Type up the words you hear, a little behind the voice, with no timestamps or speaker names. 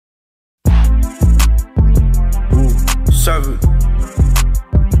7.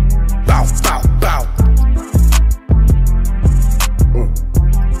 Bow, bow, bow.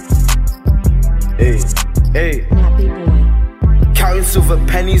 Hey, hey. Counting silver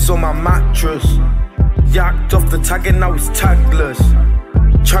pennies on my mattress. Yacked off the tag and now it's tagless.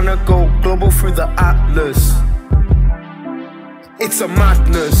 Tryna go global through the atlas. It's a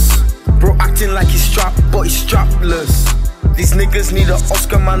madness. Bro acting like he's strapped, but he's strapless. These niggas need an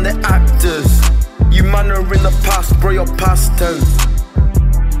Oscar, man, they're actors. You man are in the past, bro, you're past tense.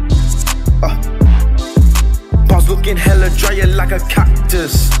 Bars looking hella dry, you're like a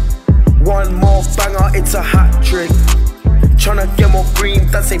cactus. One more banger, it's a hat trick. Tryna get more green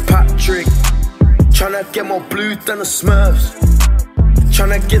than St. Patrick. Tryna get more blue than the Smurfs.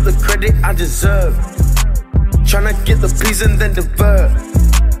 Tryna get the credit I deserve. Tryna get the please and then divert.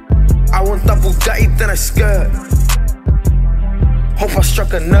 I want that Bugatti, then I skirt. Hope I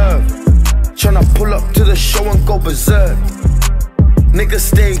struck a nerve. Tryna pull up to the show and go berserk. Niggas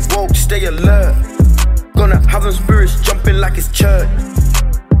stay woke, stay alert. Gonna have them spirits jumping like it's church.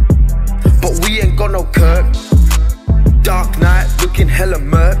 But we ain't got no Kirk. Dark night, looking hella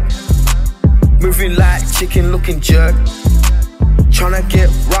murk. Moving like chicken, looking jerk. Tryna get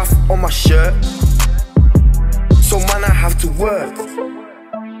rough on my shirt. So man, I have to work.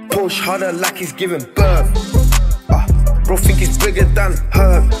 Push harder like he's giving birth. Bro think he's bigger than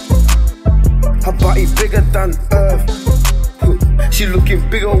her. Her body bigger than earth. She looking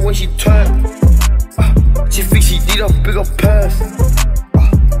bigger when she turn. She thinks she need a bigger purse.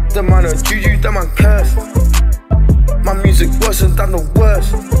 The man a juju, the man cursed. My music worse than the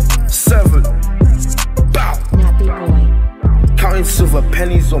worst. 7. Bow. Counting silver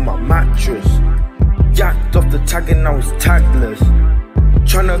pennies on my mattress. Yacked off the tag and now it's tagless.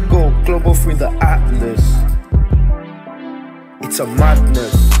 Tryna go global through the atlas. It's a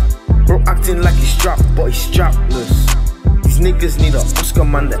madness. Bro acting like he's strapped, but he's strapless. These niggas need an Oscar,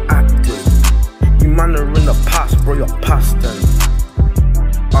 man, they're actors. You man are in the past, bro, you're past tense.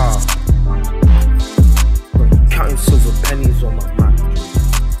 Counting silver pennies on my mattress.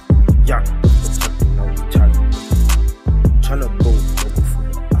 Yacked off the tag and now it's tagless. Tryna go global through the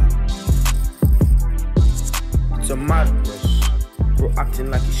atlas. It's a madness. Bro acting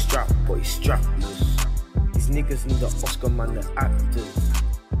like he's strapped, but he's strapless. These niggas need an Oscar, man, they're actors.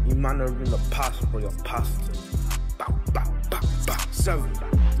 You man are in the past, bro, you're past it. Bow, bow, bow, bow. 7.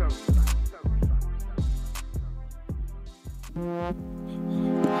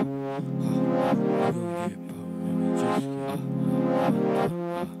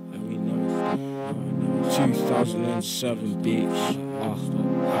 We know 2007, bitch.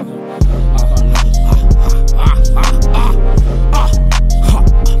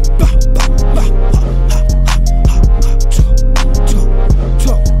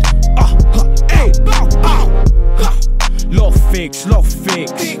 Lot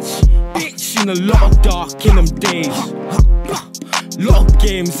fix. Seen a lot of dark in them days. Lot of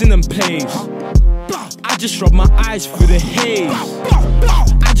games in them plays. I just rub my eyes through the haze.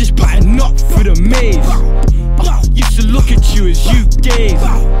 I just button up through the maze. Used to look at you as you gaze.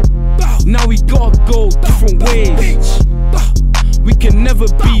 Now we gotta go different ways. We can never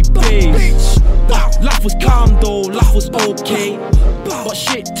be babes. Life was calm though, life was okay. But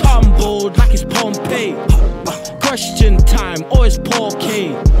shit tumbled like it's Pompeii. Question time, or it's Paul K.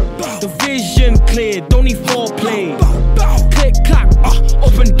 The vision clear, don't need foreplay. Click clack,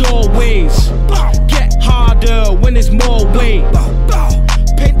 open doorways. Get harder when there's more weight.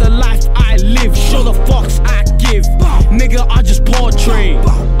 Paint the life I live, show the fucks I give. Nigga, I just portray.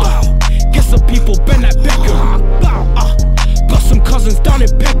 Guess the people bend like Beckham. Got some cousins down in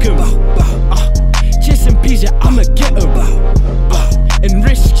Peckham. Chasing peas, yeah, I'ma get 'em. And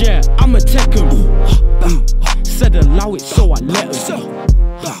wrist, yeah, I'ma take 'em. Said allow it, so I let 'em.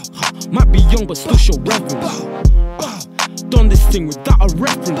 Might be young, but still show reverence. Done this thing without a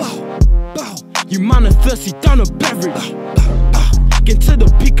reference. You man are thirsty, down a beverage. Get to the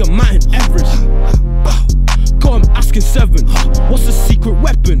peak of Mount Everest. Got him asking 7, what's the secret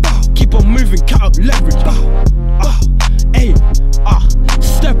weapon? Keep on moving, cut up leverage. Hey,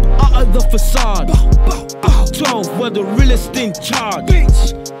 step out of the facade. 12, we're the realest in charge.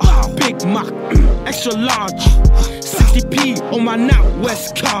 Big Mac, extra large. 60p on my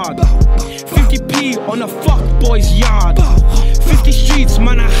NatWest card. 50p on a fuckboy's yard. 50 streets,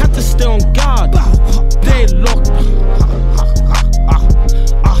 man, I had to stay on guard. They locked.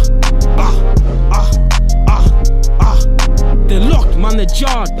 They locked, man, they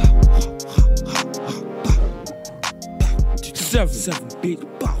jarred. 7, bitch.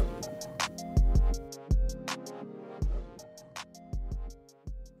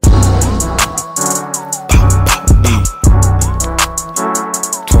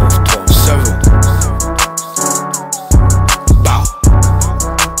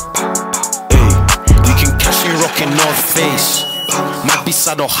 Might be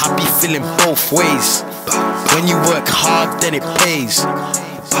sad or happy, feeling both ways. When you work hard, then it pays.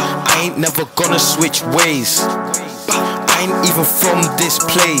 I ain't never gonna switch ways. I ain't even from this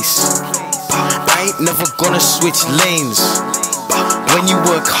place. I ain't never gonna switch lanes. When you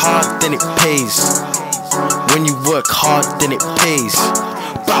work hard, then it pays. When you work hard, then it pays.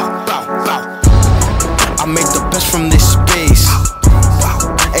 Bow, bow, bow. I made the best from this space.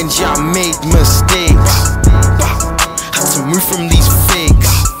 And yeah, I made mistakes. Had to move from these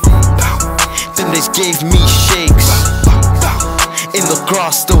fakes. Then they gave me shakes. In the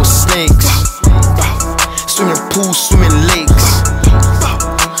grass, there were snakes. Swimming pools, swimming lakes.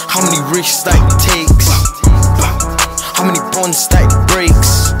 How many risks that it takes? How many bonds that it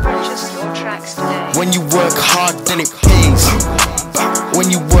breaks? When you work hard, then it pays.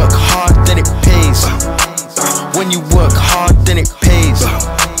 When you work hard, then it pays. When you work hard, then it pays.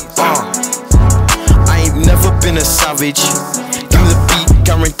 I ain't never been a savage. Give the beat,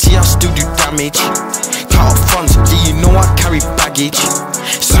 guarantee I still do damage. Count up funds, yeah, you know I carry baggage.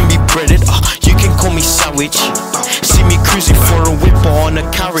 See me breaded, you can call me sandwich. See me cruising for a whip or on a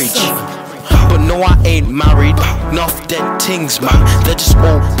carriage. But no, I ain't married. Enough dead things, man, they're just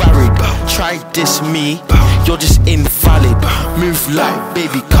all buried. Try diss me, you're just invalid. Move like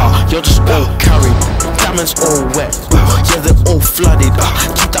baby car, you're just all carried. Diamonds all wet, yeah, they're all flooded.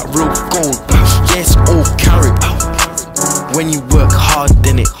 Keep that real gold, yeah, it's all carried. When you work hard,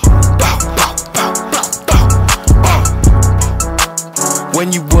 then it bow, bow, bow, bow, bow.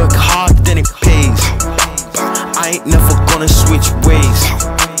 When you work hard, then it pays. I ain't never gonna switch ways.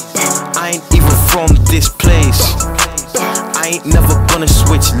 I ain't even from this place. I ain't never gonna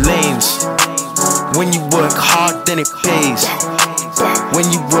switch lanes. When you work hard, then it pays.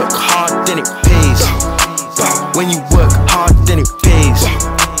 When you work hard, then it pays. When you work hard, then it pays.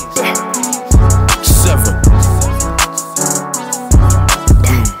 7.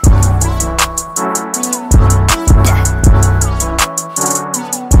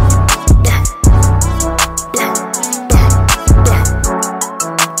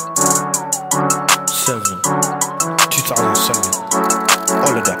 2007,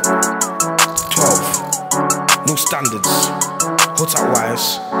 all of that. 12, no standards. Hold out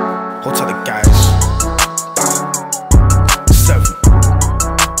wires, hold out the guys. 7.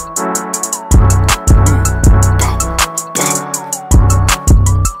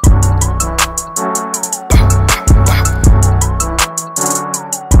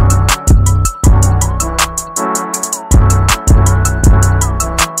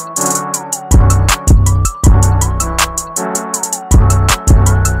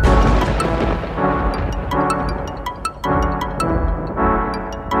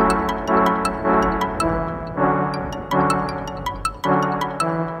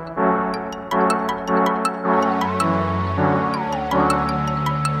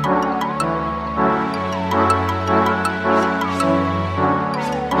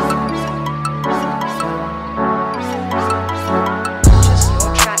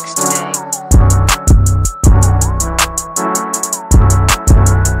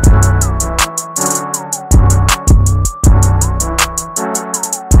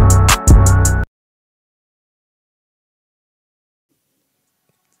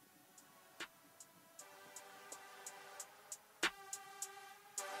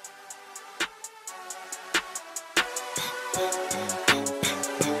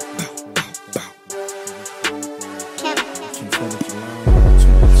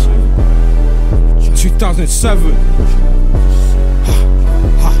 ...2007.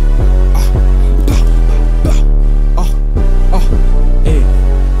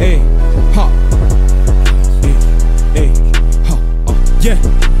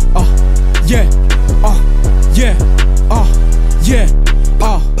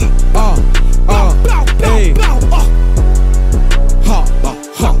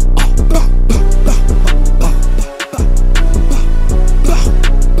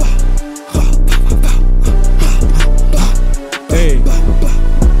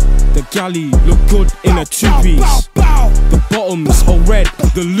 Galley look good in a two-piece. The bottoms are red,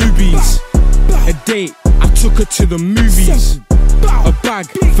 the lubies. A date, I took her to the movies. A bag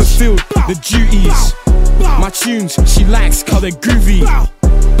fulfilled the duties. My tunes, she likes cause they're groovy.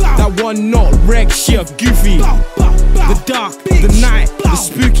 That one not reg, she a goofy. The dark, the night, the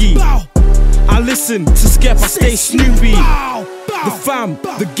spooky. I listen to Skep, I stay Snoopy. The fam,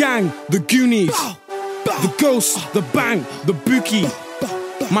 the gang, the Goonies. The ghost, the bang, the bookie.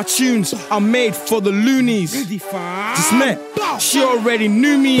 My tunes are made for the loonies. Just met, she already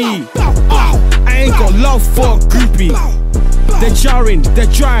knew me. I ain't got love for a groupie. They're jarring, they're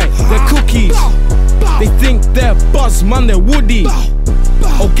dry, they're cookies. They think they're buzz, man, they're woody.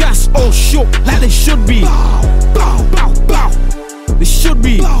 Oh gas, oh shook, like they should be. They should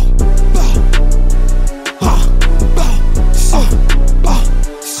be.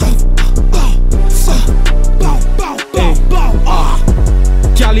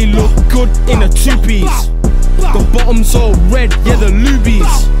 Galley look good in a two-piece. The bottom's all red, yeah, the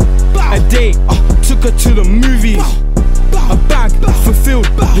lubies. A date, took her to the movies. A bag, fulfilled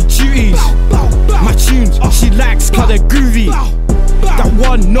the duties. My tunes, she likes, cause they're groovy. That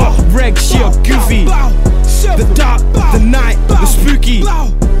one, not reg, she a goofy. The dark, the night, the spooky.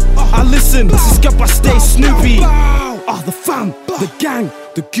 I listen, skip, I stay Snoopy. The fam, the gang,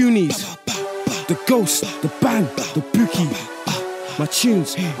 the Goonies. The ghost, the bang, the bookie. My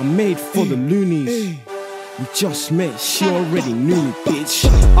tunes are made for the loonies. We just met, she already knew me, bitch.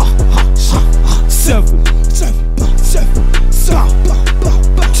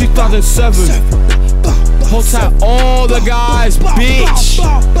 2007. Hold tight, all the guys, bitch.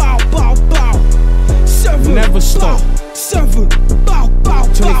 Never stop.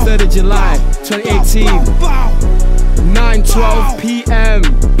 23rd of July, 2018. 9:12 PM.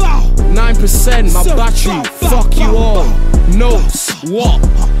 9% my battery. Fuck you all. Notes, what?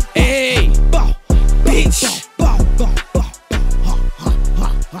 Hey, bitch.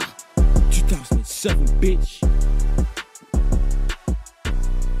 2007, bitch.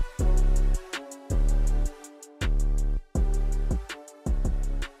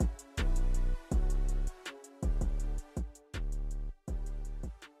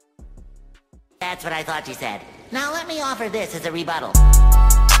 That's what I thought you said. Now let me offer this as a rebuttal.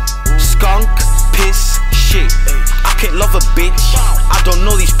 Skunk, piss, shit. I can't love a bitch. I don't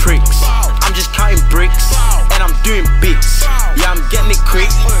know these pricks. I'm just counting bricks and I'm doing bits. Yeah, I'm getting it quick.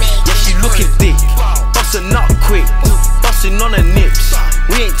 Yeah, she looking thick. Bustin' up quick. Bustin' on her nips.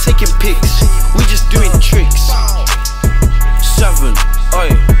 We ain't taking pics. We just doing tricks. 7, oi.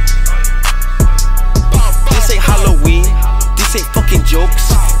 This ain't Halloween. This ain't fucking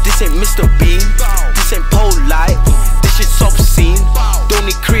jokes. This ain't Mr. Bean. This ain't polite. This shit's obscene. Don't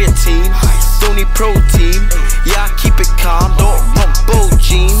need creatine. Don't need protein. Yeah, I keep it calm. Don't want bold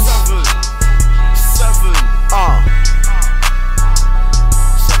jeans.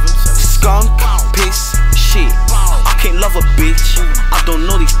 Skunk, piss, shit. I can't love a bitch. I don't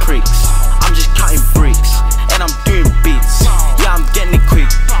know these pricks. I'm just counting bricks and I'm doing bits. Yeah, I'm getting it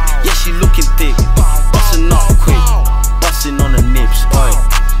quick. Yeah, she looking thick. Bustin' up quick. Bustin' on her nips. Oi.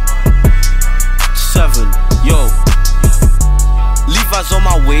 7, yo. Levi's on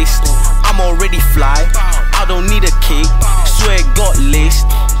my waist. I'm already fly. I don't need a cake. Swear it got laced.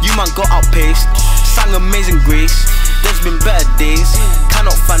 You man got outpaced. Sang Amazing Grace. There's been better days.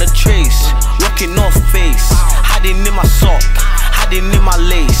 Cannot find a trace. Rocking North Face. Hiding in my sock. Hiding in my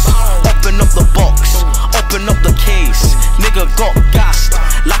lace. Open up the box. Open up the case. Nigga got gassed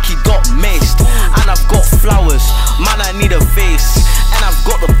like he got maced. And I've got flowers. Man, I need a vase. And I've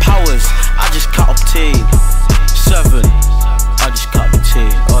got the powers. I just can't obtain. 7. I just can't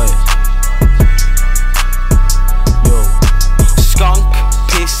obtain. Oi. Yo. Skunk,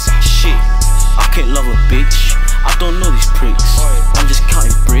 piss, shit. I can't love a bitch. I don't know these pricks. I'm just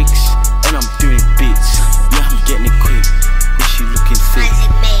counting bricks and I'm doing bits. Yeah, I'm getting it quick. Yeah, she looking thick.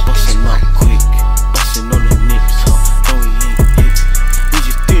 Bustin' up quick. Bustin' on the nips. No, we ain't hit. We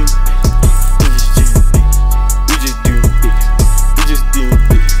just doing bits. We just doing bits. We just doing bits. We just doing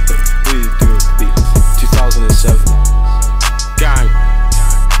bits. 2007. Gang.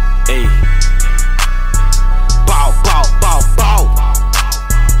 Hey. Bow, bow, bow, bow.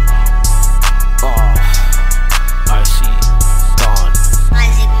 I see. Gone. Why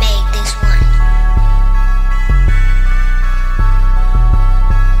does it make this one?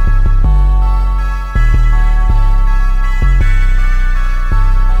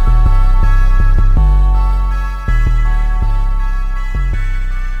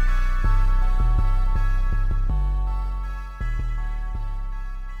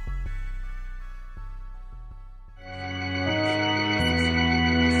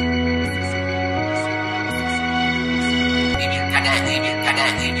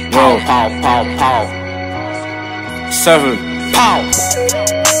 Roll, pow, pow, pow. 7, pow.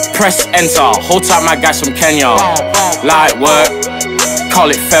 Press enter. Hold tight, my guys from Kenya. Light work,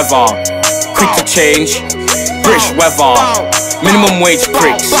 call it feather. Quick to change, British weather. Minimum wage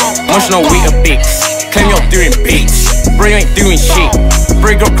pricks. Emotional weight of bigs. Claim you're doing bits. Bro, you ain't doing shit.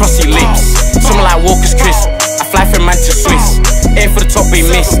 Bro, you got crossy lips. Something like Walker's crisp. I fly from Man to Swiss. Aim for the top, we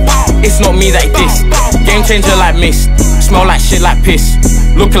missed. It's not me that he dissed. Game changer like mist. Smell like shit like piss.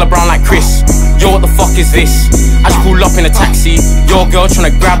 Looking LeBron like Chris. Yo, what the fuck is this? I just pull up in a taxi. Your girl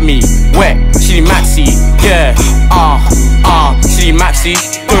tryna grab me. Wet, she need Maxi. Yeah, she need Maxi.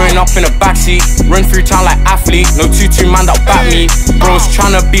 Throwing up in a backseat. Run through town like athlete. No 2-2 man that'll back me. Bros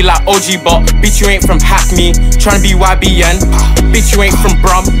tryna be like OG, but bitch you ain't from Hackney. Tryna be YBN. Bitch you ain't from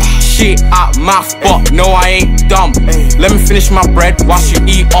Brum. Shit at math, but no I ain't dumb. Let me finish my bread whilst you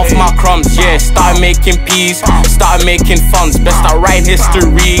eat off my crumbs. Yeah, started making peas, started making funds. Best I write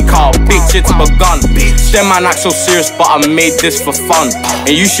history, call picture to begun. Them man act so serious, but I made this for fun.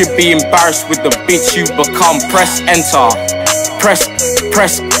 And you should be embarrassed with the bitch you become. Press enter, press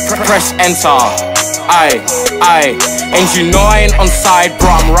enter. Aye, and you know I ain't on side, bro,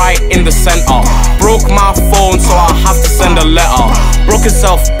 I'm right in the center. Broke my phone, so I'll have to send a letter. Broke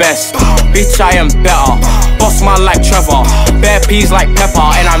himself best, bitch I am better. Boss man like Trevor, bare peas like pepper.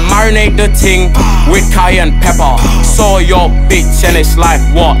 And I marinate the ting with cayenne pepper. Saw your bitch and it's like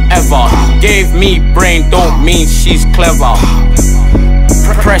whatever. Gave me brain, don't mean she's clever.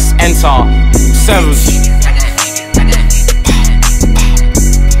 Press enter, 7.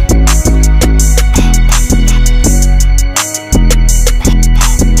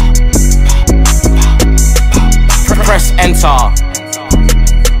 Press enter.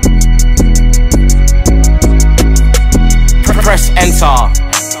 Press enter.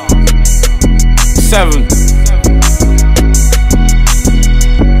 7.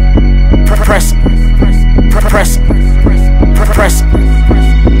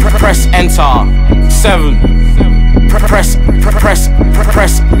 Press enter. 7.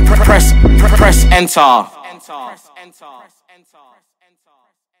 Press enter.